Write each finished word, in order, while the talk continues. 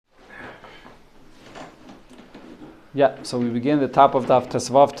Yeah, so we begin the top of Daf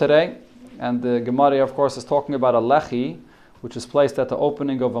Tesvav today, and the Gemara, of course, is talking about a lechi, which is placed at the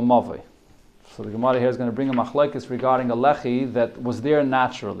opening of a mavoi. So the Gemara here is going to bring a machlekes regarding a lechi that was there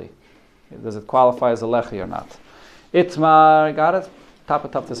naturally. Does it qualify as a lechi or not? Itmar, got it? Top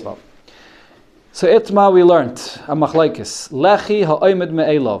of Tesvav. So Itmar, we learned a machlekes lechi ha'oimid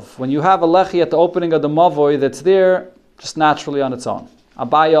me'elov. When you have a lechi at the opening of the mavoi that's there just naturally on its own.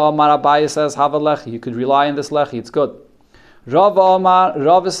 Abaya says, have a lechi. You could rely on this lechi, it's good.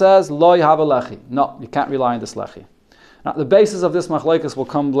 Rava says, lo have a lechi. No, you can't rely on this lechi. Now, the basis of this machlekes will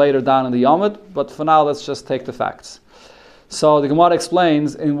come later down in the Yomid, but for now, let's just take the facts. So the Gemara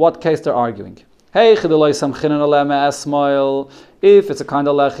explains in what case they're arguing. If it's a kind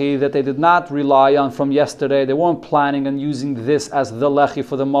of lechi that they did not rely on from yesterday, they weren't planning on using this as the lechi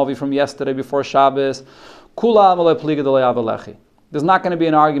for the mavi from yesterday before Shabbos, there's not going to be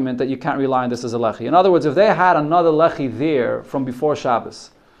an argument that you can't rely on this as a lechi. In other words, if they had another lechi there from before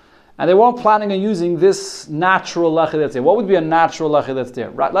Shabbos, and they weren't planning on using this natural lechi that's there, what would be a natural lechi that's there?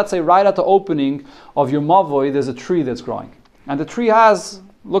 Right, let's say right at the opening of your mavoi, there's a tree that's growing. And the tree it's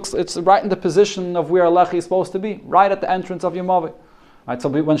right in the position of where a lechi is supposed to be, right at the entrance of your mavoi. Right, so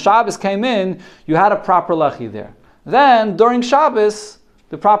when Shabbos came in, you had a proper lechi there. Then, during Shabbos,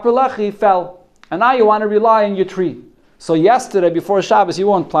 the proper lechi fell. And now you want to rely on your tree. So yesterday, before Shabbos, you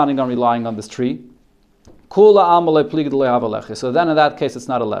weren't planning on relying on this tree. So then in that case, it's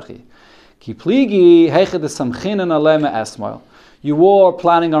not a lechi. You were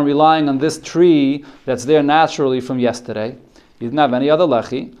planning on relying on this tree that's there naturally from yesterday. You didn't have any other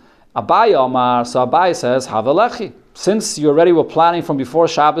lechi. So Abai says, have a lechi. Since you already were planning from before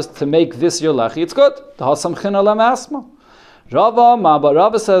Shabbos to make this your lechi, it's good. But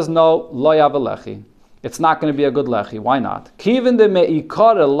Rava says, no, lo have a lechi. It's not going to be a good lechi. Why not?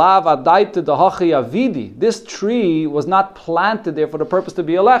 This tree was not planted there for the purpose to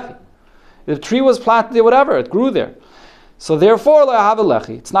be a lechi. The tree was planted there, whatever, it grew there. So therefore, I have a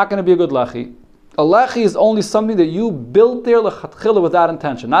lechi. It's not going to be a good lechi. A lechi is only something that you built there lechatchila with that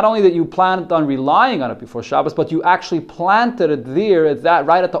intention. Not only that you planned on relying on it before Shabbos, but you actually planted it there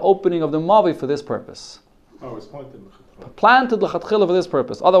right at the opening of the mavi for this purpose. Oh, it's planted lechatchila. Planted lechatchila for this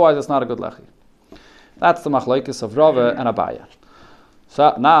purpose. Otherwise, it's not a good lechi. That's the machlekes of Rava and Abaya.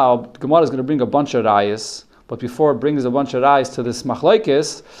 So now, the Gemara is going to bring a bunch of rayas, but before it brings a bunch of rayas to this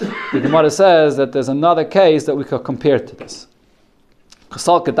machlekes, the Gemara says that there's another case that we could compare to this.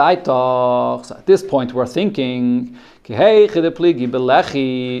 So at this point, we're thinking, machlekes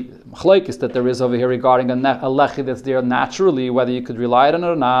that there is over here regarding a lechi that's there naturally, whether you could rely on it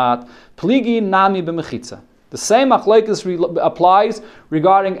or not. Pligi nami b'mechitza. The same machlekes applies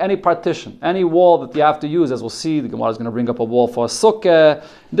regarding any partition, any wall that you have to use. As we'll see, the Gemara is going to bring up a wall for a sukkah,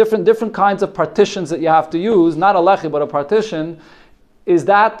 different kinds of partitions that you have to use, not a lechi, but a partition. Is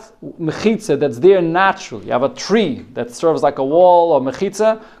that mechitza that's there naturally? You have a tree that serves like a wall or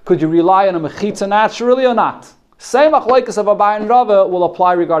mechitza. Could you rely on a mechitza naturally or not? Same machlekes of Abai and Rava will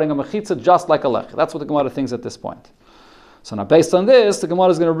apply regarding a mechitza just like a lechi. That's what the Gemara thinks at this point. So now, based on this, the Gemara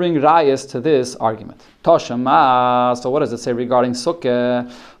is going to bring rayas to this argument. Toshama. So what does it say regarding sukkah?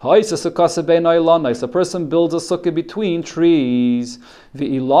 A person builds a sukkah between trees.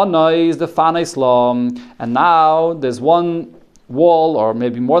 V'ilana is the fanai. And now there's one wall, or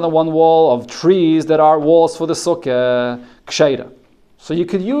maybe more than one wall, of trees that are walls for the sukkah. Ksheira. So you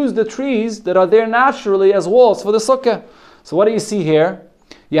could use the trees that are there naturally as walls for the sukkah. So what do you see here?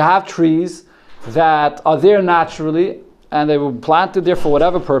 You have trees that are there naturally, and they were planted there for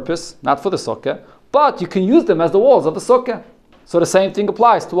whatever purpose, not for the sukkah, but you can use them as the walls of the sukkah. So the same thing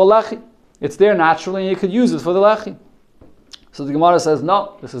applies to a lechi. It's there naturally, and you could use it for the lechi. So the Gemara says,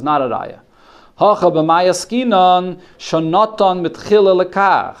 no, this is not a raya.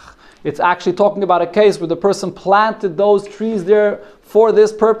 It's actually talking about a case where the person planted those trees there for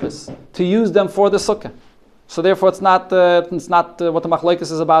this purpose, to use them for the sukkah. So therefore, it's not what the machlekes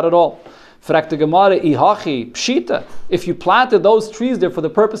is about at all. If you planted those trees there for the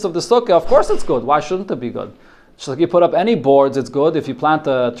purpose of the sukkah, of course it's good. Why shouldn't it be good? Just like you put up any boards, it's good. If you plant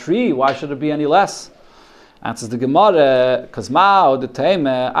a tree, why should it be any less? Answers the Gemara, because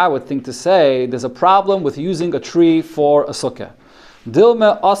I would think to say there's a problem with using a tree for a sukkah.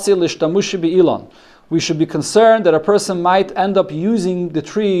 We should be concerned that a person might end up using the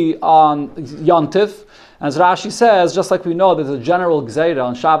tree on Yontif. As Rashi says, just like we know there's a general gzeira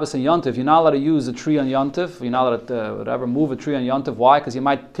on Shabbos and Yontif, you're not allowed to use a tree on Yontif, you're not allowed to move a tree on Yontif. Why? Because you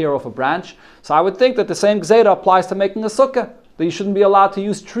might tear off a branch. So I would think that the same gzeira applies to making a sukkah, that you shouldn't be allowed to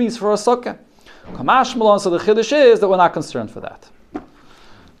use trees for a sukkah. So the chiddush is that we're not concerned for that.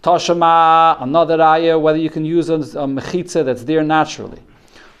 Tashama, another raya, whether you can use a mechitza that's there naturally.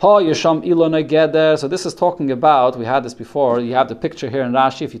 Ha yesham ilona geder. So this is talking about, we had this before, you have the picture here in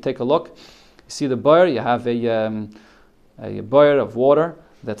Rashi, if you take a look, you see the boir, you have a boir of water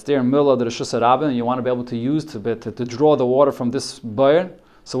that's there in the middle of the Rishus HaRabim, and you want to be able to use to draw the water from this boir.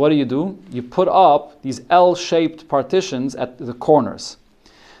 So what do? You put up these L-shaped partitions at the corners.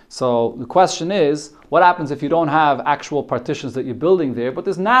 So the question is, what happens if you don't have actual partitions that you're building there, but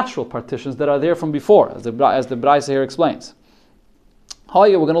there's natural partitions that are there from before, as the Braisa here explains. We're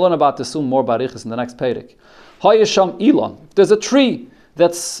going to learn about this soon, more barichas in the next Perek. Sham Elon. There's a tree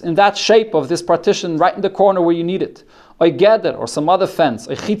that's in that shape of this partition right in the corner where you need it. Oy geder, or some other fence,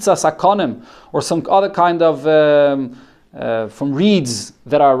 oy chitza sakonim, or some other kind of from reeds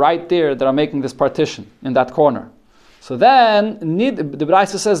that are right there that are making this partition in that corner. So then, the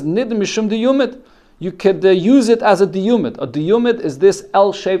Braisa says, nid mishum diyumid. You could use it as a diyumid. A diyumid is this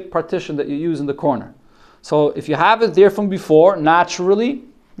L-shaped partition that you use in the corner. So if you have it there from before, naturally,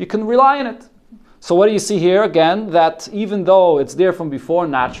 you can rely on it. So what do you see here? Again, that even though it's there from before,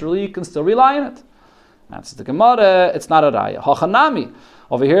 naturally, you can still rely on it. That's the Gemara, it's not a raya. Hachanami,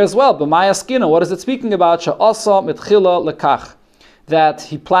 over here as well, b'maya skina, what is it speaking about? She'asa mitchila lekach. That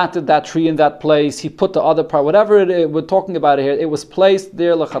he planted that tree in that place, he put the other part, whatever we're talking about here, it was placed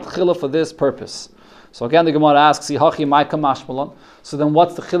there lechatchila for this purpose. So again, the Gemara asks, Hachi mai kamash malon. So then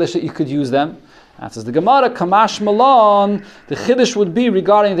what's the chiddush that you could use them? Answers the Gemara, kamash malon, the chiddush would be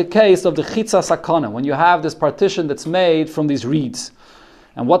regarding the case of the chitza sakana, when you have this partition that's made from these reeds.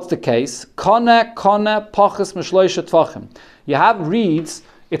 And what's the case? Kone pachas mishloisha tvachim. You have reeds,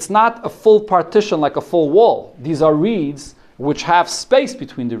 it's not a full partition like a full wall. These are reeds which have space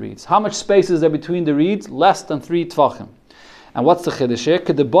between the reeds. How much space is there between the reeds? Less than 3 tvachim. And what's the chiddush here?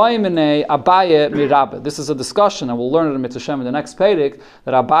 This is a discussion, and we'll learn it in Mitzvah in the next Perek,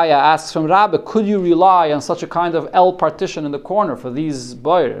 that Abaya asks from Rabbi, could you rely on such a kind of L partition in the corner for these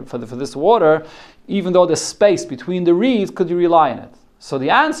boir, for this water, even though there's space between the reeds, could you rely on it? So the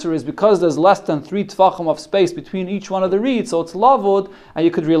answer is because there's less than 3 tvachim of space between each one of the reeds, so it's lavud, and you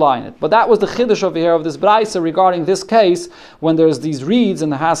could rely on it. But that was the chiddush over here of this braisa regarding this case, when there's these reeds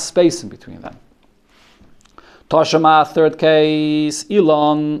and it has space in between them. Toshama, third case,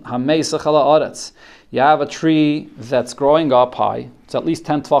 Elon hameisach ala aretz. You have a tree that's growing up high, it's at least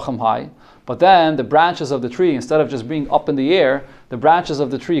 10 tvachim high, but then the branches of the tree, instead of just being up in the air, the branches of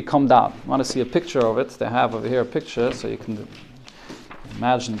the tree come down. I want to see a picture of it. They have over here a picture, so you can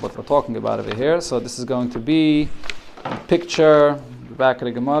imagine what we're talking about over here. So this is going to be a picture, back of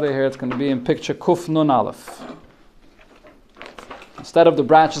the Gemara here, it's going to be in picture Kuf Nun Aleph. Instead of the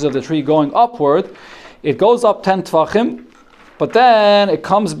branches of the tree going upward, it goes up 10 tvachim, but then it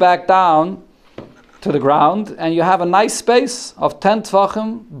comes back down to the ground, and you have a nice space of 10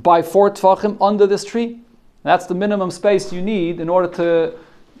 tvachim by 4 tvachim under this tree. That's the minimum space you need in order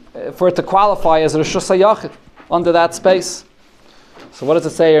for it to qualify as a Rishus HaYachid, under that space. So what does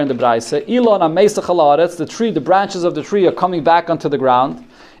it say here in the Braisa? Ilon ameisach halaretz, the tree, the branches of the tree are coming back onto the ground.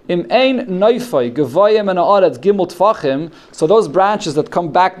 Im ein neufay gevayim and haaretz gimel tfachim. So those branches that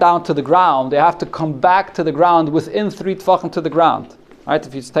come back down to the ground, they have to come back to the ground within 3 tfachim to the ground. Right?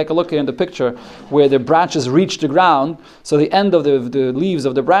 If you take a look here in the picture where the branches reach the ground, so the end of the leaves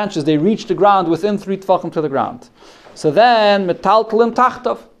of the branches, they reach the ground within 3 tfachim to the ground. So then metaltalim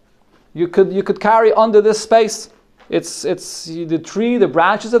tachtov, you could carry under this space. It's the tree, the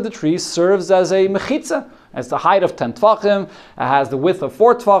branches of the tree serves as a mechitza. It's the height of 10 tvachim, it has the width of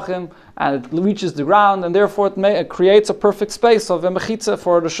 4 tvachim, and it reaches the ground, and therefore it creates a perfect space of a mechitza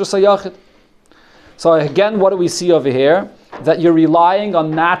for the Rishus HaYachid. So again, what do we see over here? That you're relying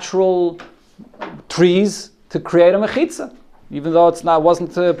on natural trees to create a mechitza, even though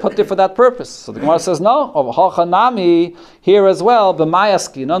wasn't put there for that purpose. So the Gemara says, no, of hachanami, here as well,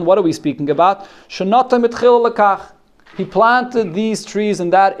 b'mayaskinon, what are we speaking about? Shenata mitchil lekach. He planted these trees in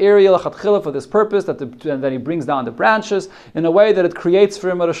that area lechatchila for this purpose, and then he brings down the branches in a way that it creates for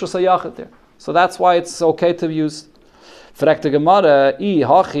him a Rishus HaYachid there. So that's why it's okay to use. If that's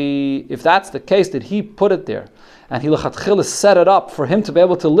the case, that he put it there, and he lechatchila set it up for him to be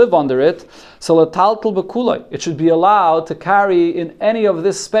able to live under it, so letaltal bekulai, it should be allowed to carry in any of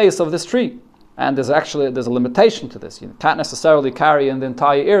this space of this tree. And there's a limitation to this. You can't necessarily carry in the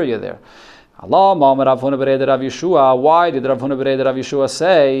entire area there. Why did Rav Huna Bereid Rav Yeshua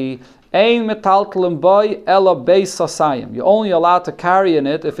say, Ein metaltalim boy ela beis sasayim? You're only allowed to carry in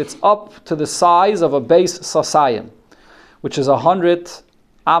it if it's up to the size of a beis sasayim, which is 100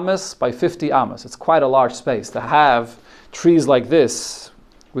 amas by 50 amas. It's quite a large space. To have trees like this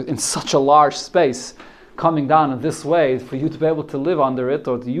in such a large space coming down in this way, for you to be able to live under it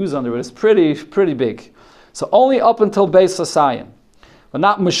or to use under it, is pretty big. So only up until Beis Hasayim. But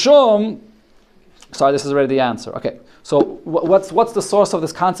not Mishum. Sorry, this is already the answer. Okay, so what's the source of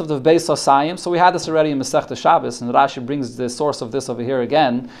this concept of Beis Hasayim? So we had this already in Masechta Shabbos, and Rashi brings the source of this over here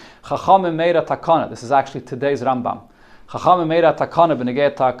again. Chachamim Meira Takana. This is actually today's Rambam. Chachamim Meira Takana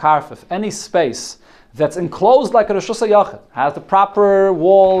b'negei Karfif. Any space that's enclosed like a Reshus HaYachid, has the proper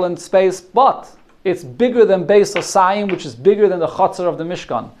wall and space, but it's bigger than Beis Hasayim, which is bigger than the Chatzar of the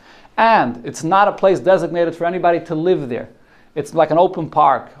Mishkan. And it's not a place designated for anybody to live there. It's like an open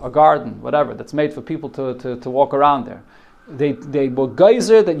park, a garden, whatever, that's made for people to walk around there. They were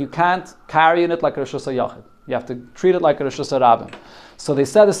geyser that you can't carry in it like a Reshus HaYachid. You have to treat it like a Reshus HaRabim. So they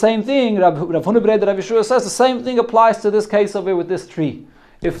said the same thing, Rav Huna B'nei Rav Yeshua says the same thing applies to this case over here with this tree.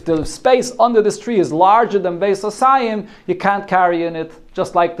 If the space under this tree is larger than Beis Hasayim, you can't carry in it,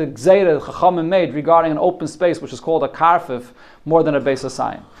 just like the Gzeira Chachamim made regarding an open space, which is called a Karfif, more than a Beis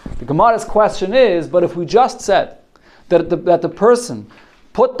Hasayim. The Gemara's question is, but if we just said that the person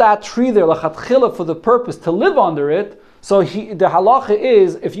put that tree there, Lachatchila, for the purpose to live under it, so the halacha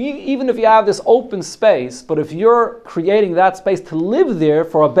is, even if you have this open space, but if you're creating that space to live there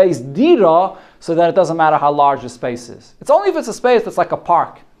for a base dira, so that it doesn't matter how large the space is. It's only if it's a space that's like a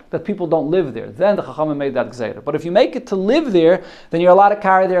park, that people don't live there. Then the Chachamim made that gzeira. But if you make it to live there, then you're allowed to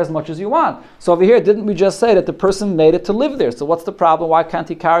carry there as much as you want. So over here, didn't we just say that the person made it to live there? So what's the problem? Why can't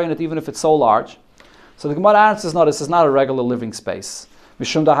he carry in it even if it's so large? So the Gemara answers, no, this is not a regular living space.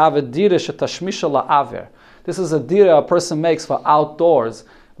 Mishum dahava dira shetashmisha la'aver. This is a dira a person makes for outdoors.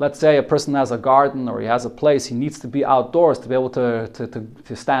 Let's say a person has a garden or he has a place, he needs to be outdoors to be able to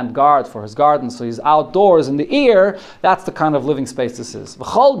stand guard for his garden. So he's outdoors in the air. That's the kind of living space this is.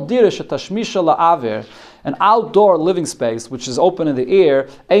 An outdoor living space which is open in the air.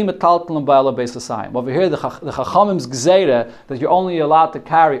 Over here the Chachamim's Gzeira that you're only allowed to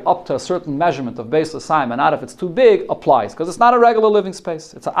carry up to a certain measurement of Beis Hasayim, and not if it's too big, applies. Because it's not a regular living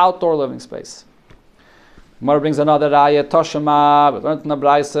space. It's an outdoor living space. Gemara brings another raya, Toshima, we learned in the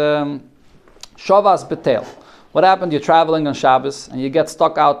Braisa, Shavas Betel. What happened? You're traveling on Shabbos and you get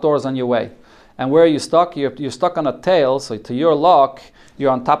stuck outdoors on your way. And where are you stuck? You're stuck on a tail, so to your luck, you're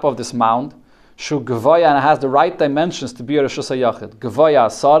on top of this mound. Shu Gevaya, and it has the right dimensions to be a Reshus HaYachid. Gevaya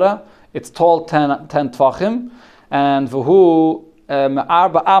Asara, it's tall 10 Tvachim, and Vuhu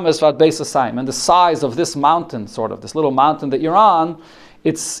Arba Ames Vad Beis Hasayim. And the size of this mountain, sort of, this little mountain that you're on,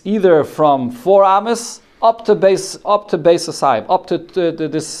 it's either from 4 Ames up to Beis Hasayim, up to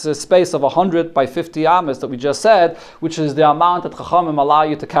this space of 100 by 50 amas that we just said, which is the amount that Chachamim allow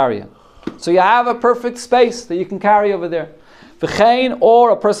you to carry in. So you have a perfect space that you can carry over there. V'chein,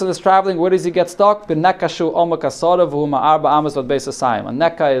 or a person is traveling, where does he get stuck? B'nekashu omak asara v'huma arba amas v'ad Beis Hasayim. A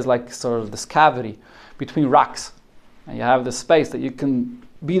neka is like sort of this cavity between rocks, and you have this space that you can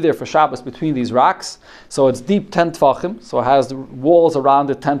be there for Shabbos between these rocks. So it's deep 10 Tvachim, so it has the walls around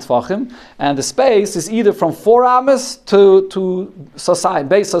it 10 Tvachim, and the space is either from 4 amas to Beis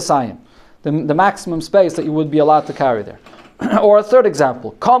Hasayim, the maximum space that you would be allowed to carry there. Or a third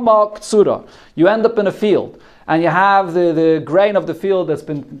example, Kama Ktsura, you end up in a field, and you have the grain of the field that's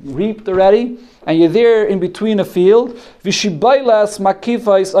been reaped already, and you're there in between a field. But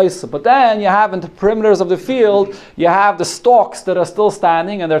then you have in the perimeters of the field, you have the stalks that are still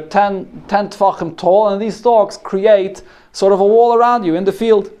standing, and they're 10 Tvachim tall, and these stalks create sort of a wall around you in the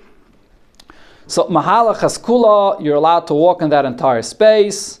field. So Mahalach Haskula, you're allowed to walk in that entire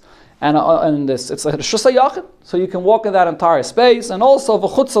space. And it's a Reshus HaYachid, so you can walk in that entire space. And also,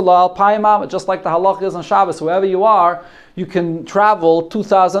 v'chutzala al just like the halach is on Shabbos, wherever you are, you can travel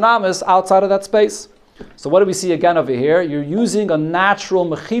 2,000 amas outside of that space. So what do we see again over here? You're using a natural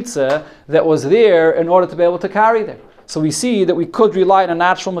mechitza that was there in order to be able to carry there. So we see that we could rely on a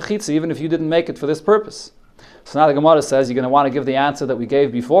natural mechitza even if you didn't make it for this purpose. So now the Gemara says you're going to want to give the answer that we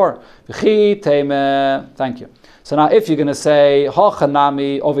gave before. Thank you. So now if you're going to say,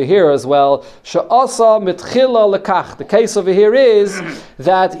 Hachanami over here as well, Sha'asa mitchila lekach. The case over here is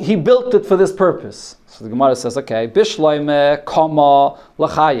that he built it for this purpose. So the Gemara says, okay, Bishloime kama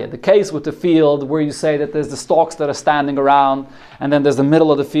lachaya. The case with the field where you say that there's the stalks that are standing around, and then there's the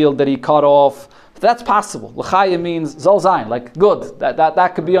middle of the field that he cut off. That's possible. Lachaya means zolzain, like good.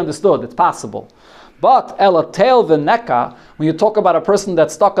 That could be understood. It's possible. But elatel v'neka, when you talk about a person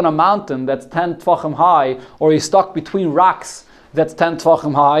that's stuck on a mountain that's 10 Tvachim high, or he's stuck between rocks that's 10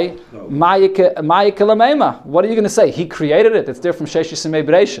 Tvachim high, what are you going to say? He created it. It's there from Sheshis and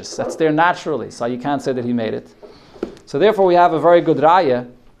Mebreshis. That's there naturally. So you can't say that he made it. So therefore we have a very good raya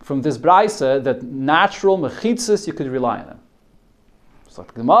from this Braisa that natural mechitzas you could rely on them. So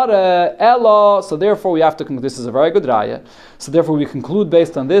the Gemara, Elo, so therefore we have to conclude, this is a very good raya, so therefore we conclude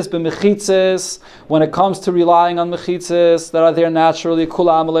based on this, b'mechitzes, when it comes to relying on mechitzes that are there naturally,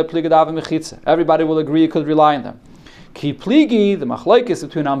 kula amalei pligadav mechitze. Everybody will agree you could rely on them. Ki pligi, the machlokes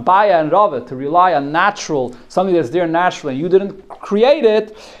between Ambaya and Rava, to rely on natural, something that's there naturally, and you didn't create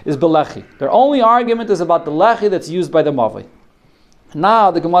it, is belechi. Their only argument is about the lechi that's used by the mavi.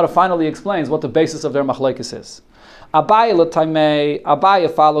 Now the Gemara finally explains what the basis of their machlokes is. Abaya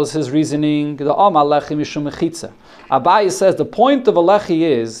follows his reasoning. Abaya says the point of a lechi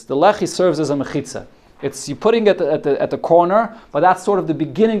is the lechi serves as a mechitza. It's you putting it at the corner, but that's sort of the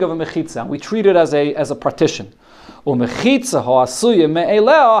beginning of a mechitza. We treat it as a partition. As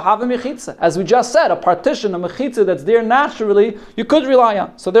we just said, a partition, a mechitza that's there naturally, you could rely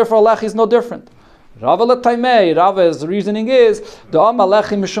on. So therefore, a lechi is no different. Rava's reasoning is the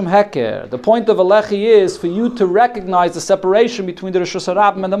point of a lechi is for you to recognize the separation between the Rishus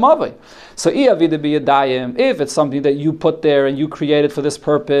Harabim and the Mavi. So if it's something that you put there and you created for this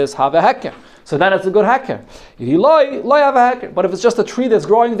purpose, have a heker. So then it's a good heker. If you loy have a heker. But if it's just a tree that's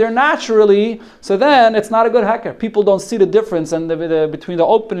growing there naturally, so then it's not a good heker. People don't see the difference and between the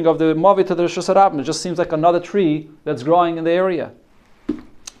opening of the Mavi to the Rishus Harabim. It just seems like another tree that's growing in the area.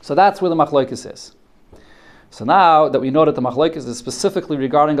 So that's where the machlokes is. So now that we know that the machlokes is specifically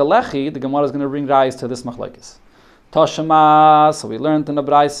regarding a lechi, the Gemara is going to bring rise to this machlokes. Toshema, so we learned in the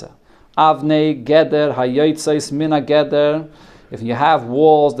Braisa. Avnei geder hayotzes mina geder. If you have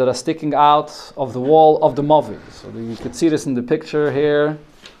walls that are sticking out of the wall of the mavi, so you could see this in the picture here.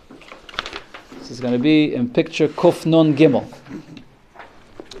 This is going to be in picture Kuf Nun Gimel.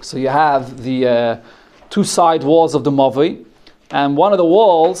 So you have the two side walls of the mavi, and one of the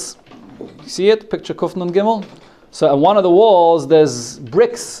walls. You see it? Picture Kuf Nun Gimel. So on one of the walls, there's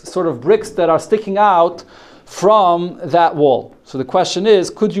bricks, sort of bricks that are sticking out from that wall. So the question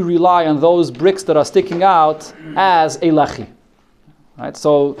is, could you rely on those bricks that are sticking out as a lechi? Right.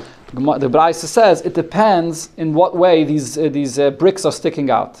 So the Braisa says it depends in what way these bricks are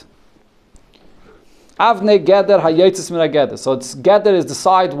sticking out. Avnei geder hayotzes mina geder. So it's geder is the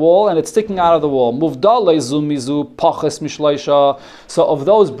side wall and it's sticking out of the wall. Muvdalei zumizu paches mishloisha. So of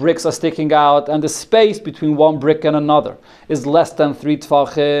those bricks are sticking out and the space between one brick and another is less than 3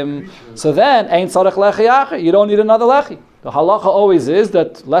 tfachim. So then ein tzarech lechi acher. You don't need another lechi. The halacha always is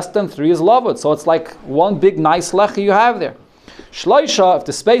that less than 3 is lavud. So it's like one big nice lechi you have there. Shloisha, if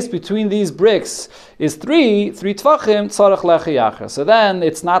the space between these bricks is 3 tvachim, tzarech lechi acher. So then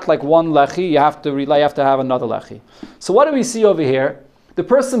it's not like one lechi, you have to have another lechi. So what do we see over here? The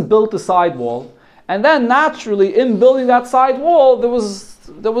person built a side wall, and then naturally in building that side wall, there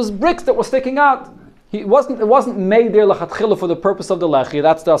was bricks that were sticking out. It wasn't made there lachatchila for the purpose of the lechi.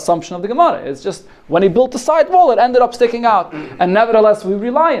 That's the assumption of the Gemara. It's just when he built the side wall, it ended up sticking out, and nevertheless we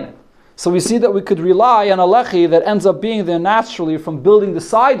rely on it. So we see that we could rely on a lechi that ends up being there naturally from building the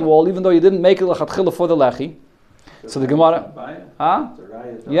side wall, even though you didn't make it lachatchila for the lechi. So the Gemara,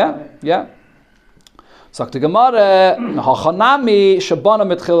 yeah. So the Gemara,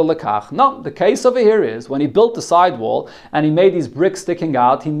 no, the case over here is when he built the side wall and he made these bricks sticking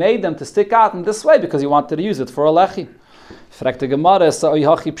out, he made them to stick out in this way because he wanted to use it for a lechi.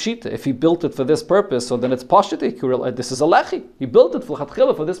 If he built it for this purpose, so then it's pashut. This is a lechi. He built it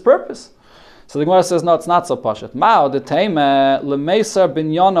for this purpose. So the Gemara says, no, it's not so pashut.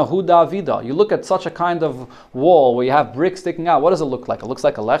 You look at such a kind of wall where you have bricks sticking out. What does it look like? It looks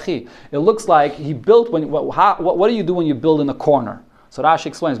like a lechi. It looks like he built. What do you do when you build in a corner? So Rashi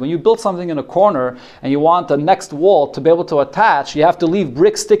explains, when you build something in a corner and you want the next wall to be able to attach, you have to leave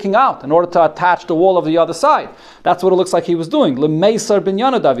bricks sticking out in order to attach the wall of the other side. That's what it looks like he was doing. L'meisar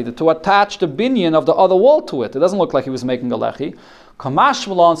binyana David, to attach the binyan of the other wall to it. It doesn't look like he was making a lechi. Kamash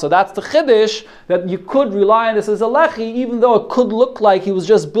malon, so that's the chiddush, that you could rely on this as a lechi, even though it could look like he was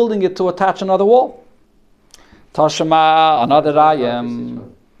just building it to attach another wall. Tashema, another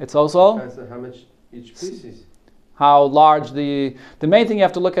rayam. It's also? How much each piece is? How large the main thing you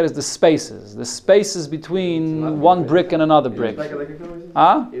have to look at is the spaces between one brick and another brick.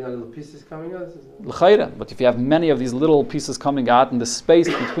 Little pieces coming out? But if you have many of these little pieces coming out and the space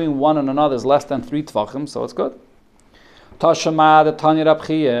between one and another is less than 3 tvachim, so it's good. Tashema, the Tanya Rab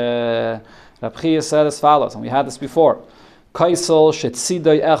Chiya said as follows, and we had this before. Kaisel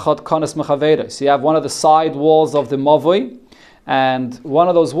shetzidai echad kanes mechaveres. So you have one of the side walls of the mavoi, and one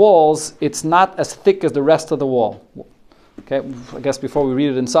of those walls, it's not as thick as the rest of the wall. Okay, I guess before we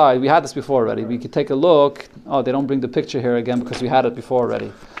read it inside, we had this before already. We could take a look. Oh, they don't bring the picture here again because we had it before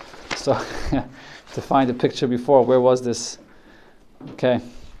already. So, to find the picture before, where was this? Okay,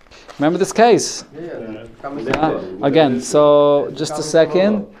 Remember this case? Again, so just a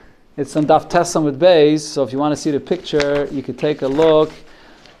second. It's on Daf Tessam with Beis. So if you want to see the picture, you could take a look.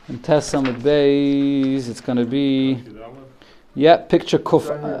 In Tessam with Beis, it's going to be picture Kuf.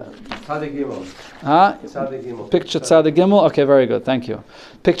 Picture Tzadik Gimel. Okay, very good. Thank you.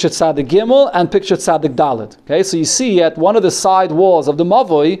 Picture Tzadik Gimel and picture Tzadik Dalet. Okay, so you see at one of the side walls of the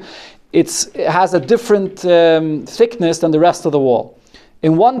Mavoi, it has a different thickness than the rest of the wall.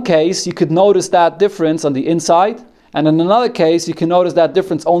 In one case, you could notice that difference on the inside, and in another case, you can notice that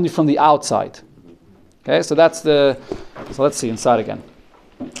difference only from the outside. Okay, so that's so let's see inside again.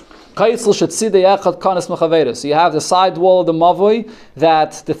 So you have the side wall of the Mavoi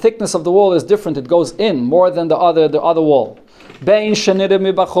that the thickness of the wall is different. It goes in more than the other wall.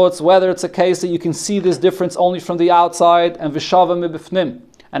 Whether it's a case that you can see this difference only from the outside, and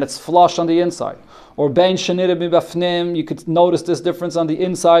and it's flush on the inside. Or you could notice this difference on the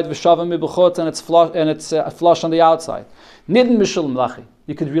inside, and it's flush on the outside.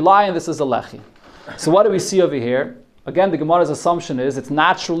 You could rely on this as a lechi. So what do we see over here? Again, the Gemara's assumption is it's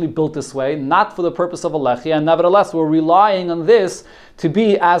naturally built this way, not for the purpose of a lechi, and nevertheless we're relying on this to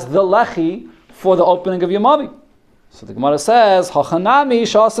be as the lechi for the opening of Yamavi. So the Gemara says, no,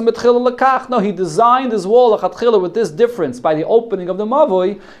 he designed his wall with this difference by the opening of the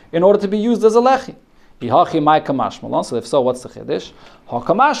Mavoi in order to be used as a lechi. So if so, what's the chiddush?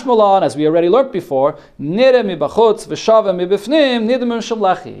 As we already learned before, that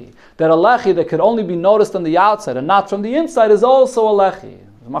a lechi that could only be noticed on the outside and not from the inside is also a lechi.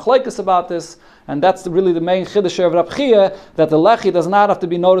 There's machlekes about this, and that's really the main chiddush of Rab Chia, that the lechi does not have to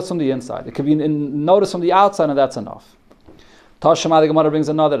be noticed from the inside. It can be noticed from the outside, and that's enough. Tashema, the Gemara brings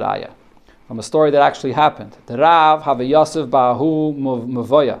another ayah from a story that actually happened. The Rav have a Yosef Ba'ahu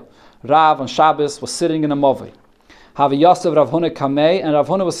Mavoya. Rav on Shabbos was sitting in a Mavoi. Have a Yosef Rav Huna Kamei, and Rav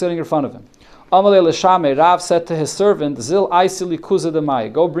Huna was sitting in front of him. Amalei L'Shamei, Rav said to his servant, Zil Aisili Kuza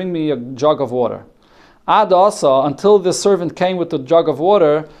Demai, go bring me a jug of water. Ad also, until the servant came with the jug of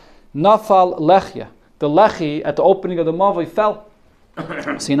water, Nafal Lechya, the lechi at the opening of the Mavoi fell.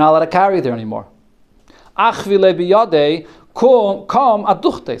 So you're not allowed to carry there anymore. Achvile biyadei, come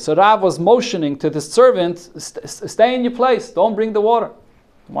aduchte. So Rav was motioning to the servant, stay in your place, don't bring the water.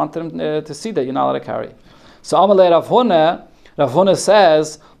 Wanted him to see that you're not allowed to carry. So Amalei Rav Huna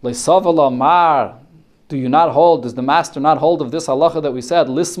says, Leisavala Mar, do you not hold, does the master not hold of this halacha that we said,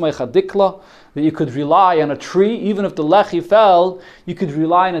 Lismei Chadikla, that you could rely on a tree, even if the lechi fell, you could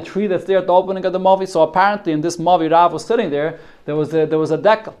rely on a tree that's there at the opening of the Mavi. So apparently in this Mavi Rav was sitting there was a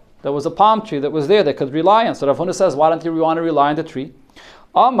decal, there was a palm tree that was there that could rely on. So Rav Huna says, why don't you want to rely on the tree?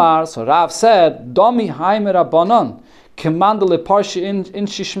 Amar, so Rav said, Domi Haimer Rabbanon, Kemandale Parshi in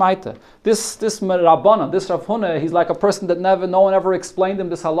Shishmaita. This Rabbanon, this Rav Huna, he's like a person that no one ever explained him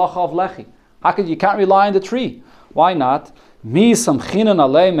this halacha of lechi. How could you can't rely on the tree? Why not? Mi samchinan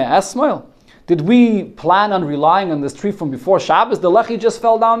alei me esmail. Did we plan on relying on this tree from before Shabbos? The lechi just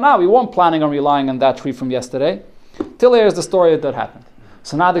fell down now. We weren't planning on relying on that tree from yesterday. Till here's the story that happened.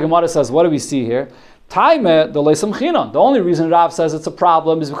 So now the Gemara says, what do we see here? Taime the leisam chinon. The only reason Rav says it's a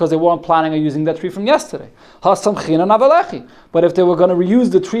problem is because they weren't planning on using that tree from yesterday. Hasam chinon avalechi. But if they were going to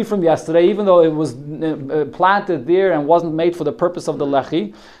reuse the tree from yesterday, even though it was planted there and wasn't made for the purpose of the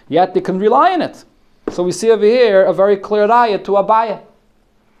lechi, yet they can rely on it. So we see over here a very clear ayah to Abaya.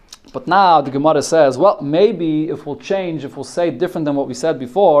 But now the Gemara says, well, maybe if we'll say different than what we said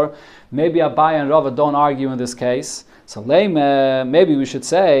before, maybe Abaya and Rava don't argue in this case. So maybe we should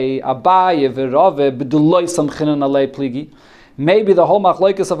say Abaye v'Rave b'duloi samchinan alei pligi. Maybe the whole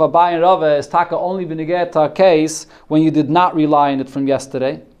machlokes of Abaye and Rave is taka only b'negeh to a case when you did not rely on it from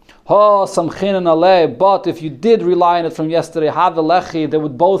yesterday. Samchinan alei. But if you did rely on it from yesterday, have the lechi, they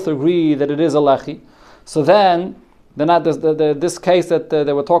would both agree that it is a lechi. So then this case that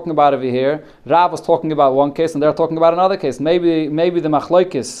they were talking about over here, Rav was talking about one case and they're talking about another case. Maybe the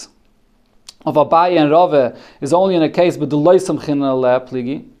machlokes of Abaye and Rave is only in a case but the loisam chinal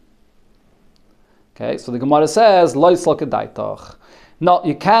pligi. Okay, so the Gemara says loisal kedaitach. No,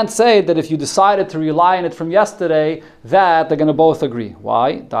 you can't say that if you decided to rely on it from yesterday that they're going to both agree.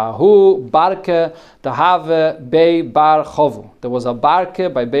 Why? Dahu barke dahave bei bar chovu. There was a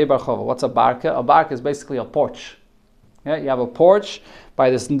barke by bei bar chovu. What's a barke? A barke is basically a porch. Yeah, you have a porch by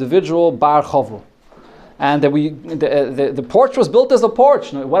this individual bar chovu. And the porch was built as a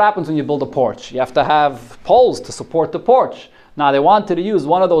porch. Now, what happens when you build a porch? You have to have poles to support the porch. Now they wanted to use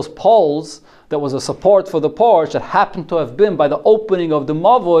one of those poles that was a support for the porch that happened to have been by the opening of the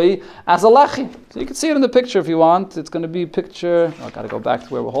Mavoi as a lechi. So you can see it in the picture if you want. It's going to be picture. I've got to go back to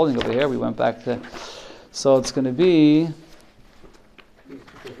where we're holding over here. We went back to. So it's going to be.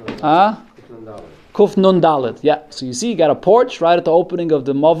 Kuf Nun Dalet. Yeah. So you see, you got a porch right at the opening of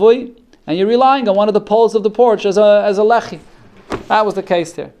the Mavui, and you're relying on one of the poles of the porch as a lechi. That was the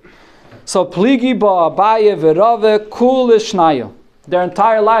case there. So Pligi ba Abaye v'Rave kul Shnayu. Their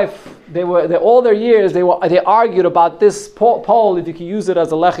entire life, all their years, they argued about this pole, if you can use it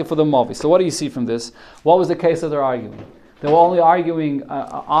as a lechi for the Mavi. So what do you see from this? What was the case of their arguing? They were only arguing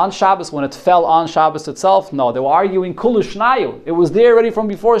on Shabbos when it fell on Shabbos itself? No, they were arguing kul Shnayu. It was there already from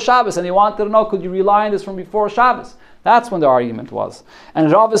before Shabbos, and they wanted to know, could you rely on this from before Shabbos? That's when the argument was.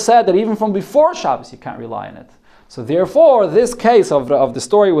 And Rav said that even from before Shabbos, you can't rely on it. So therefore, this case of the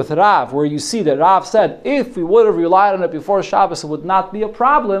story with Rav, where you see that Rav said, if we would have relied on it before Shabbos, it would not be a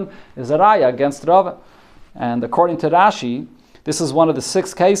problem, is a raya against Rav. And according to Rashi, this is one of the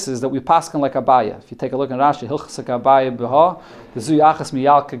 6 cases that we paskin like Abaya. If you take a look at Rashi, Hilchasek Abaya B'ha, the Zuyachas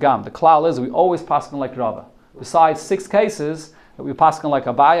Miyal Kagam. The klal is we always paskin like Rav. Besides 6 cases that we paskin like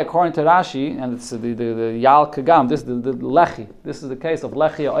Abaya, according to Rashi, and it's the Yal Kagam, this the Lechi. This is the case of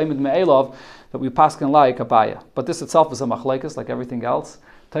Lechi Oimid Me'elov, that we paskin like Abaya. But this itself is a machlekes like everything else.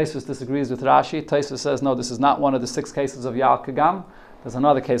 Taisvus disagrees with Rashi. Taisvus says, no, this is not one of the 6 cases of Yal Kagam. There's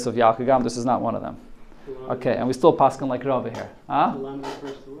another case of Yal Kagam. This is not one of them. Okay, and we still paskin like Rava here. Huh?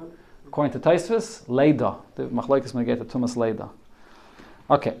 According to Taisvus, Leida. The machlekes may get to Tumas Leida.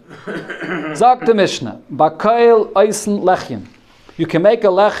 Okay. Zag the Mishnah. Bakail Eisen Lechien. You can make a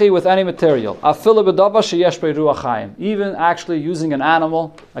lechi with any material. Even actually using an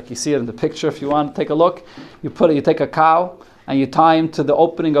animal, like you see it in the picture if you want to take a look. You take a cow and you tie him to the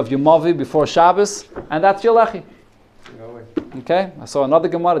opening of your mavi before Shabbos, and that's your lechi. Okay? I saw another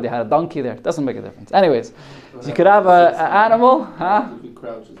Gemara, they had a donkey there. It doesn't make a difference. Anyways, so you could have an animal. If he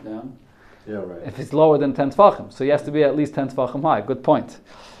crouches down. Yeah, right. If it's lower than 10 tefachim. So he has to be at least 10 tefachim high. Good point.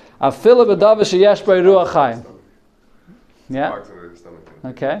 Yeah?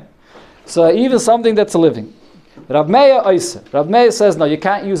 Okay. So even something that's a living. Rav Meir says, no, you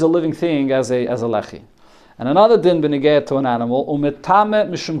can't use a living thing as a lechi. And another din b'negeh to an animal, umetame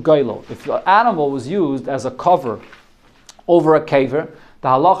mishum goylo. If an animal was used as a cover over a caver, the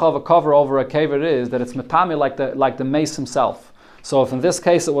halacha of a cover over a caver is that it's metame like the mace himself. So if in this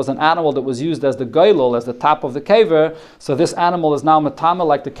case it was an animal that was used as the goylol, as the top of the caver, so this animal is now metame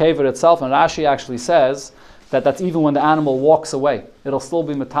like the caver itself. And Rashi actually says that's even when the animal walks away. It'll still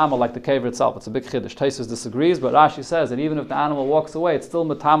be metama like the caver itself. It's a big chiddush. Taisus disagrees, but Rashi says that even if the animal walks away, it's still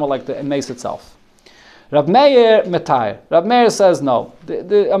metama like the mace itself. Rab Meir metayr. Rab Meir says no.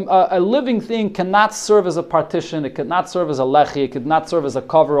 A living thing cannot serve as a partition. It cannot serve as a lechi. It could not serve as a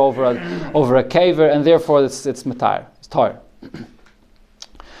cover over a caver, and therefore it's metayr. It's tar.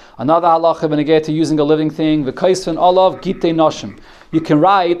 Another halacha b'negeh to using a living thing. V'kaisven olav gitei noshim. You can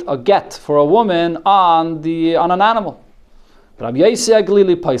write a get for a woman on an animal. Rabbi Yossi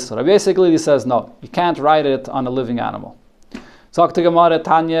Aglili paisel. Rabbi Yossi Aglili says no, you can't write it on a living animal. Talk to Gemara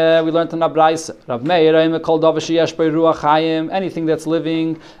Tanya. We learned in Abraisa. Rav Meir kol davar sheyesh bei ruach chayim. Anything that's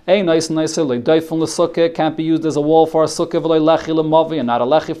living, can't be used as a wall for a sukkah, v'loy lechi l'mavoi, and not a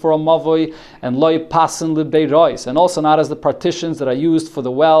lechi for a mavoi, and loy pasin l'beirois, and also not as the partitions that are used for the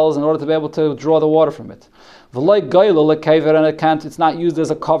wells in order to be able to draw the water from it. V'loy goylo l'kever, and it's not used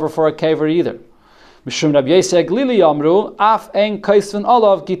as a cover for a kever either. Mishum Rabbi Yossi Aglili Yamru af ein kaisven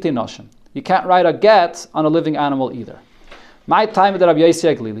olav gitei noshim. You can't write a get on a living animal either. My time with Rabbi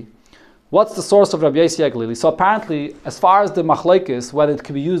Yossi Aglili. What's the source of Rabbi Yossi Aglili? So apparently, as far as the machlekes, whether it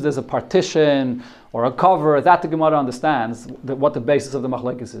can be used as a partition or a cover, that the Gemara understands what the basis of the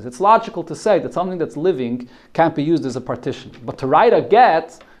machlekes is. It's logical to say that something that's living can't be used as a partition. But to write a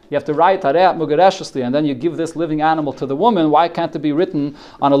get, you have to write hareat mugareshusli, and then you give this living animal to the woman. Why can't it be written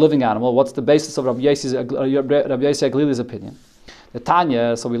on a living animal? What's the basis of Rabbi Yossi Aglili's opinion? The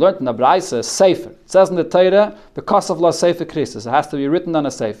Tanya, so we learned in the Braisa, sefer. It says in the Torah, the cost of law sefer Christus. It has to be written on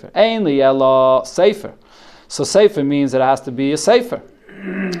a sefer. Ainly elo sefer. So sefer means that it has to be a sefer,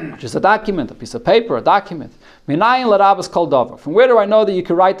 which is a document, a piece of paper, a document. Minayin l'rabas kol davar. From where do I know that you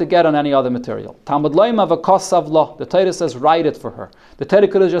can write the get on any other material? Talmud loima v'kosav lo. The Torah says write it for her. The Torah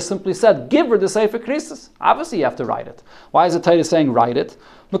could have just simply said give her the sefer Christus. Obviously you have to write it. Why is the Torah saying write it?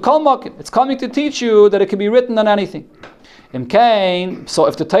 Mikol mokim. It's coming to teach you that it can be written on anything. So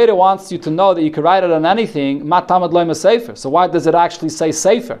if the Torah wants you to know that you can write it on anything, ma tamad loima sefer. So why does it actually say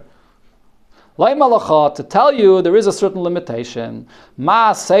sefer? To tell you there is a certain limitation.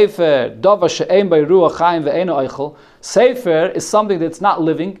 Ma sefer davar she'ein bei ruach chayim ve'eino eichel. Sefer is something that's not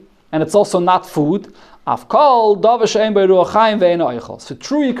living and it's also not food. Afkol davar she'ein bei ruach chayim ve'eino eichel. So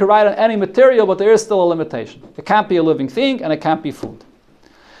true, you can write on any material, but there is still a limitation. It can't be a living thing and it can't be food.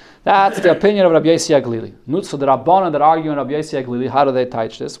 That's the opinion of Rabbi Yossi Aglili. So the Rabbanan that argue in Rabbi Yossi Aglili, how do they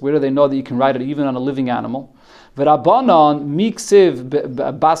teach this? Where do they know that you can write it even on a living animal? The Rabbanan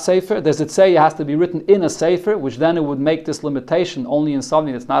miksiv bas sefer. Does it say it has to be written in a sefer, which then it would make this limitation only in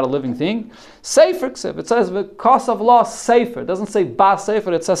something that's not a living thing? Sefer ksiv. It says the cost of law sefer. It doesn't say bas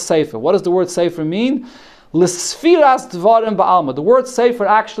sefer. It says sefer. What does the word sefer mean? L'sfiras dvarim ba'alma. The word sefer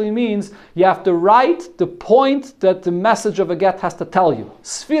actually means you have to write the point that the message of a get has to tell you.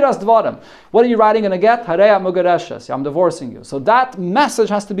 Sfiras dvarim. What are you writing in a get? Hareya mugareshes. I'm divorcing you. So that message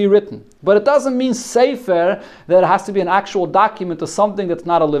has to be written. But it doesn't mean sefer that it has to be an actual document of something that's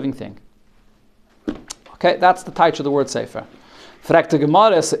not a living thing. Okay, that's the taich of the word sefer. Fragt the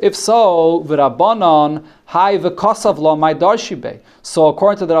Gemara, if so, v'Rabbanan hai v'kosav lo my darshibe. So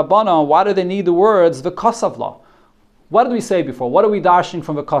according to the Rabbanan, why do they need the words v'kosav lo? What did we say before? What are we darshing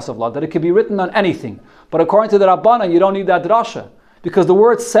from v'kosav lo? That it can be written on anything. But according to the Rabbanan, you don't need that drasha. Because the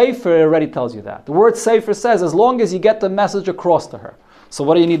word sefer already tells you that. The word sefer says, as long as you get the message across to her. So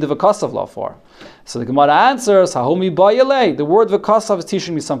what do you need the v'kosav lo for? So the Gemara answers, hahumi bayale. The word v'kosav is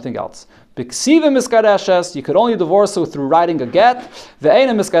teaching me something else. B'ksivim miskareshes, you could only divorce her through writing a get.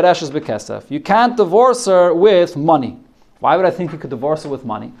 Ve'ena miskareshes b'kesef. You can't divorce her with money. Why would I think you could divorce her with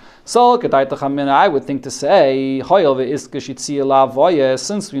money? So, I would think to say,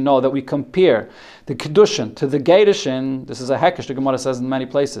 since we know that we compare the Kedushin to the Gedushin, this is a hekesh the Gemara says in many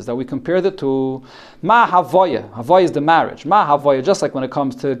places, that we compare the two. Ma havoya. Havoya is the marriage. Ma havoya, just like when it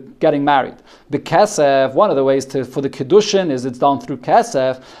comes to getting married. B'kesef, one of the ways for the Kedushin is it's done through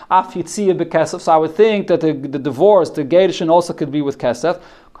kesef. Af yitziyah b'kesef. So I would think that the divorce, the Gedushin also could be with kesef.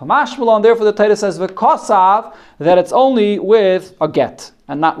 And therefore the Torah says v'kosav, that it's only with a get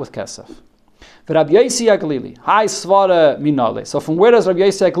and not with kesef. Rabbi Yossi Aglili, hi svara minale. So from where does Rabbi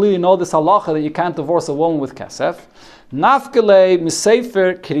Yossi Aglili know this halacha that you can't divorce a woman with kesef? Nafkele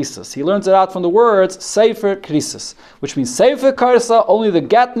misefer krisis. He learns it out from the words sefer krisis, which means sefer karsa, only the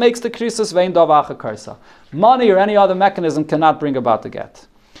get makes the krisis, vein davacha karsa. Money or any other mechanism cannot bring about the get.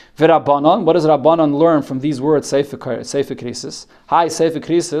 V'Rabbanan, what does Rabbanan learn from these words, sefer krisis? Hi, sefer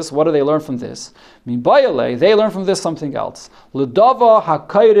krisis, what do they learn from this? Mibayale, they learn from this something else. L'dava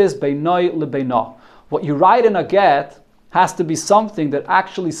hakairis beinoi lebeino. What you write in a get has to be something that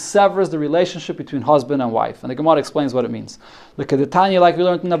actually severs the relationship between husband and wife. And the Gemara explains what it means. Look at the Tanya like we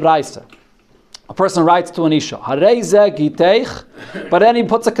learned in the Braisa. A person writes to an isha, but then he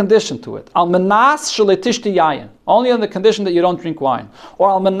puts a condition to it. Only on the condition that you don't drink wine. Or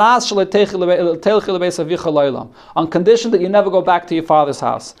on condition that you never go back to your father's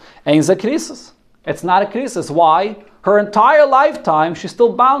house. It's not a krisis. Why? Her entire lifetime, she's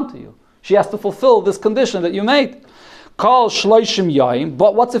still bound to you. She has to fulfill this condition that you made.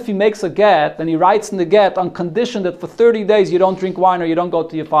 But what if he makes a get and he writes in the get on condition that for 30 days you don't drink wine or you don't go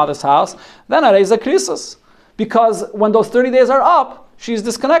to your father's house? Then it is a krisis. Because when those 30 days are up, she's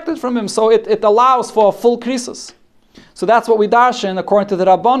disconnected from him. So it allows for a full krisis. So that's what we darshan according to the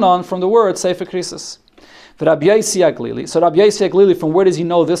Rabbanon from the word sefer krisis. So Rabbi Yossi Aglili, from where does he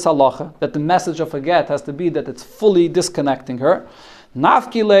know this halacha? That the message of a get has to be that it's fully disconnecting her.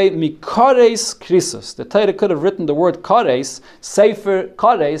 Nafkile mikares krisus. The Torah could have written the word kares, sefer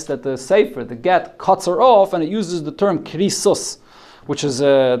kares, that the sefer, the get, cuts her off, and it uses the term krisus, which is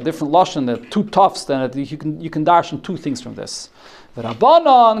a different lashon, that two tufts, then you can darshan two things from this. The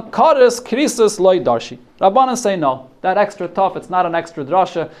Rabbanan kares krisus loy darshi. Rabbanan say no, that extra tuff, it's not an extra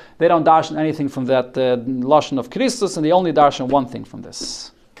drasha. They don't darshan anything from that lashon of krisus, and they only darshan one thing from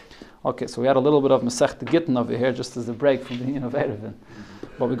this. Okay, so we had a little bit of Masech Gittin over here just as a break from the union of Eiruvin.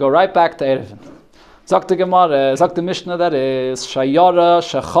 But we go right back to Eiruvin. Zok the Gemara, Zok the Mishnah, that is Shayara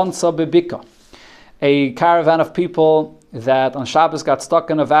Shechonsa Bebika. A caravan of people that on Shabbos got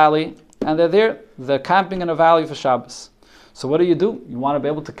stuck in a valley, and they're camping in a valley for Shabbos. So what do? You want to be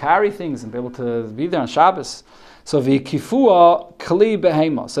able to carry things and be able to be there on Shabbos. So v'kifua kli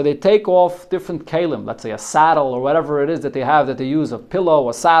behema. So they take off different kalim, let's say a saddle or whatever it is that they have that they use, a pillow,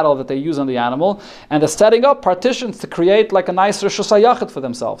 a saddle that they use on the animal, and they're setting up partitions to create like a nice Rosh Hashanah for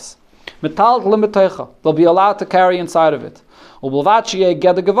themselves. Metal limitecha. They'll be allowed to carry inside of it. Ubulvachiye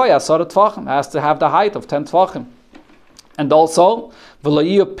geda gavoya sarat tvachim. Has to have the height of 10 tvachim. And also, when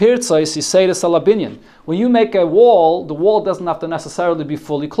you make a wall, the wall doesn't have to necessarily be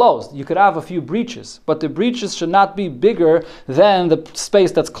fully closed. You could have a few breaches, but the breaches should not be bigger than the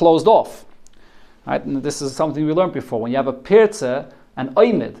space that's closed off. Right? And this is something we learned before. When you have a pirza, an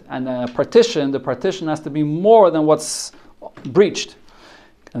oimid, and a partition, the partition has to be more than what's breached.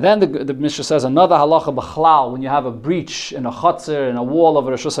 And then the Mishnah says another halacha b'chlal, when you have a breach in a chutzir, in a wall of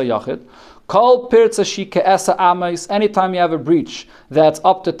a Rosh Hashanah, kol pirza shike esa ames, anytime you have a breach that's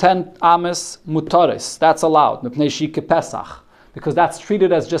up to 10 ames mutaris, that's allowed, mipnei shike pesach, because that's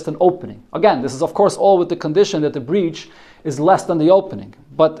treated as just an opening. Again, this is of course all with the condition that the breach is less than the opening.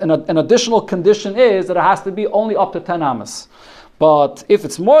 But an additional condition is that it has to be only up to 10 ames. But if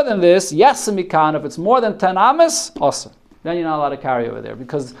it's more than this, yes, mikan, if it's more than 10 ames, awesome. Then you're not allowed to carry over there,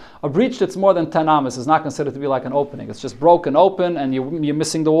 because a breach that's more than 10 ames is not considered to be like an opening. It's just broken open and you're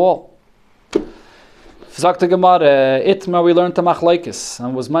missing the wall. Zakta Gemara, Itma, we learned to machlaikis,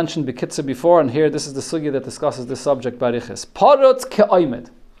 and was mentioned Bekitza before, and here this is the sugya that discusses this subject, Barichis. Parot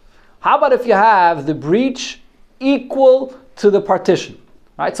ke'oimed. How about if you have the breach equal to the partition?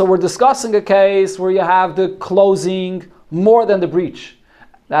 Right? So we're discussing a case where you have the closing more than the breach.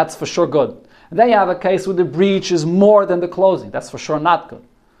 That's for sure good. And then you have a case where the breach is more than the closing. That's for sure not good.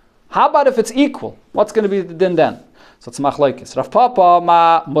 How about if it's equal? What's going to be the din then? So it's machlaikis. Rav Papa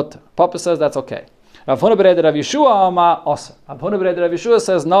ma mutter. Papa says that's okay. Rav Huna bereded Rav Yeshua ma oser. Rav Huna bereded Rav Yeshua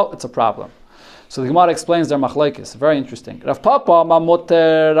says no, it's a problem. So the Gemara explains their machlaikis. Very interesting. Rav Papa ma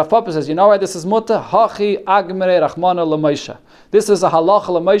mutter. Rav Papa says, you know why this is mutter? Hachi agmere rachmana l'Moshe. This is a halacha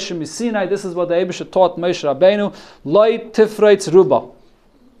l'Moshe misinai. This is what the Eibusha taught Moshe Rabbeinu. Loi tifreitz ruba.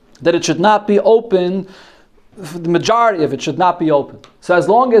 That it should not be open, the majority of it should not be open. So as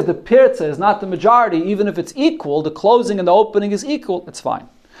long as the pirza is not the majority, even if it's equal, the closing and the opening is equal, it's fine.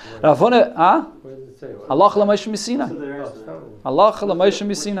 What does it say? Allah l'Moshe misinai. Allah l'Moshe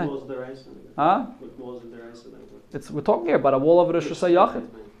misinai. We're talking here about a wall of Rosh Hashanah.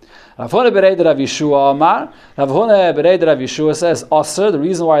 Rav Huna bereider Rav Yeshua Amar. Rav Huna bereider Rav Yeshua says, Aser, the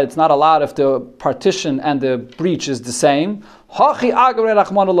reason why it's not allowed if the partition and the breach is the same. Hachi agre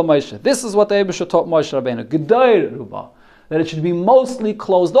rachmanu l'Moshe. This is what the Eibusha taught Moshe Rabbeinu. Gedayr ruba. That it should be mostly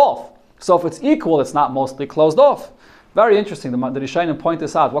closed off. So if it's equal, it's not mostly closed off. Very interesting. The Rishonim point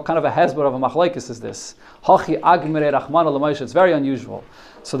this out. What kind of a hezbollah of a machlekes is this? Hachi agre rachmanu l'Moshe. It's very unusual.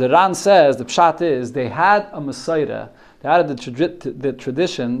 So the Ran says, the pshat is, they had a Messiah. They had the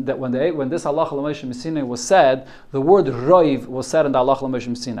tradition that when this halacha l'Moshe misinai was said, the word roiv was said in the halacha l'Moshe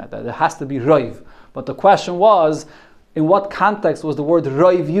misinai, that it has to be roiv. But the question was, in what context was the word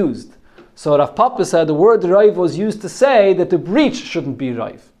roiv used? So Rav Papa said the word roiv was used to say that the breach shouldn't be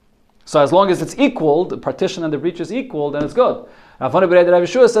roiv. So as long as it's equal, the partition and the breach is equal, then it's good. Rav Huna bereider Rav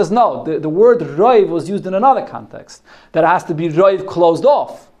Yeshua says no, the word roiv was used in another context, that it has to be roiv closed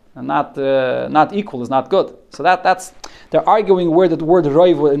off. And not equal is not good. So that's they're arguing where the word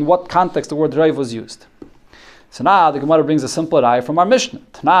roiv, in what context the word roiv was used. So now the Gemara brings a simple ayah from our Mishnah.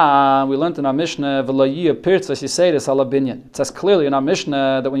 Tana, we learned in our Mishnah, v'lo pirza this ala binyan. It says clearly in our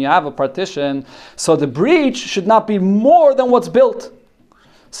Mishnah that when you have a partition, so the breach should not be more than what's built.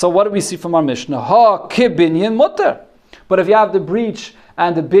 So what do we see from our Mishnah? Ha ki binyan mutter. But if you have the breach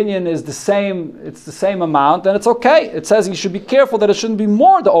and the binyan is the same, it's the same amount, then it's okay. It says you should be careful that it shouldn't be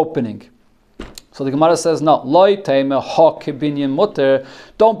more the opening. So the Gemara says, no, loy teime ha ki binyan mutter.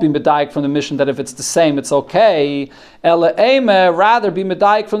 Don't be medayik from the Mishnah that if it's the same, it's okay. Ele eime, rather be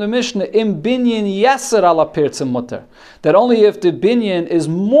medayik from the Mishnah, im binyan yeser ala pirza mutter. That only if the binyan is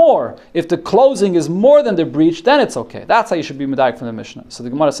more, if the closing is more than the breach, then it's okay. That's how you should be medayik from the Mishnah. So the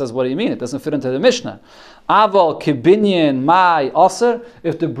Gemara says, what do you mean? It doesn't fit into the Mishnah. Aval ki binyan mai aser.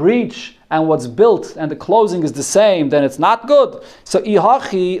 If the breach and what's built and the closing is the same, then it's not good. So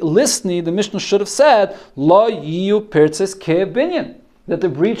ihachi lisni, the Mishnah should have said, lo yiyu pirtzes ke binyan. That the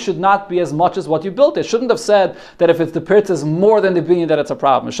breach should not be as much as what you built. It shouldn't have said that if it's the pirtzes more than the binyan, that it's a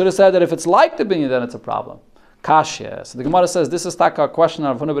problem. It should have said that if it's like the binyan, then it's a problem. Kashya. So the Gemara says, this is taka a question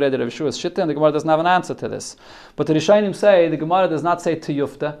of Huna bereider Rav Yeshua's shitta, and the Gemara doesn't have an answer to this. But the Rishonim say, the Gemara does not say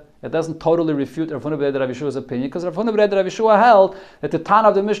tiyufta. It doesn't totally refute Rav Huna bereider Rav Yeshua's opinion, because Rav Huna bereider Rav Yeshua held that the Tana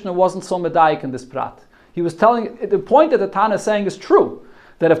of the Mishnah wasn't so medayik in this prat. He was telling, the point that the Tana is saying is true,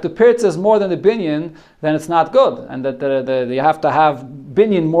 that if the pirza is more than the binyan, then it's not good, and that you have to have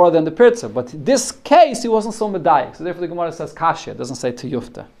binyan more than the pirza. But in this case, he wasn't so medayik. So therefore the Gemara says kashya, it doesn't say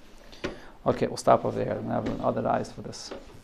tiyufta. Okay, we'll stop over here and have other eyes for this.